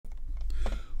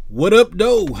What up,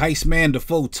 though? Heist man,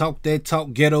 Tawwwk, talk that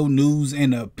talk, ghetto news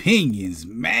and opinions.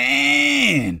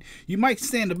 Man, you might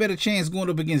stand a better chance going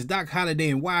up against Doc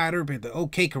Holliday and Whud at the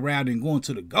OK Corral than going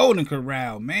to the Golden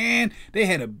Corral, man. They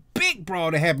had a big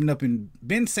brawl that happened up in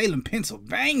Bensalem,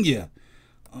 Pennsylvania.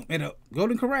 At a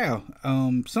Golden Corral.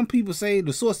 Some people say,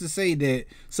 the sources say that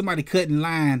somebody cut in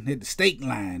line at the steak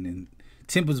line and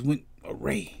tempers went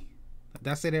array.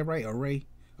 Did I say that right?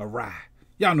 Awry.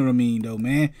 Y'all know what I mean, though,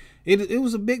 man. It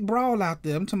was a big brawl out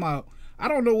there. I'm talking about, I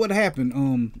don't know what happened.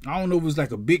 I don't know if it was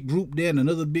like a big group there and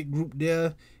another big group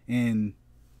there, and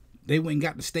they went and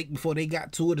got the steak before they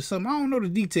got to it or something. I don't know the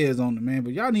details on it, man.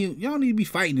 But y'all need to be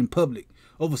fighting in public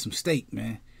over some steak,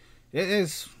 man.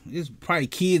 It's probably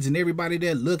kids and everybody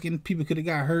there looking. People could have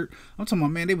got hurt. I'm talking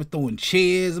about, man, they were throwing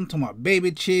chairs. I'm talking about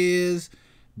baby chairs,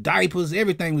 diapers.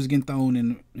 Everything was getting thrown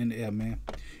in the air, man.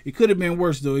 It could have been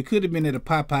worse, though. It could have been at a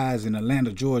Popeyes in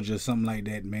Atlanta, Georgia, or something like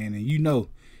that, man. And you know,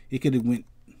 it could have went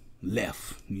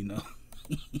left, you know.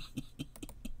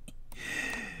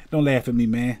 Don't laugh at me,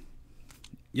 man.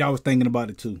 Y'all was thinking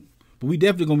about it, too. But we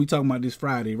definitely going to be talking about this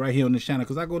Friday right here on this channel,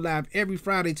 because I go live every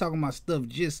Friday talking about stuff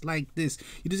just like this.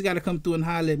 You just got to come through and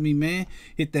holler at me, man.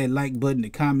 Hit that like button,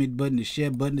 the comment button, the share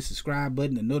button, the subscribe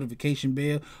button, the notification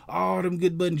bell. All them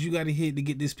good buttons you got to hit to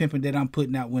get this pimping that I'm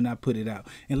putting out when I put it out.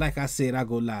 And like I said, I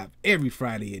go live every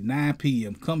Friday at 9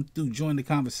 p.m. Come through, join the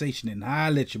conversation, and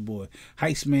holler at your boy.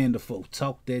 Heist man, Tawwwk.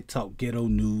 Talk that talk, ghetto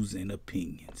news and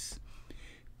opinions.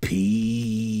 Peace.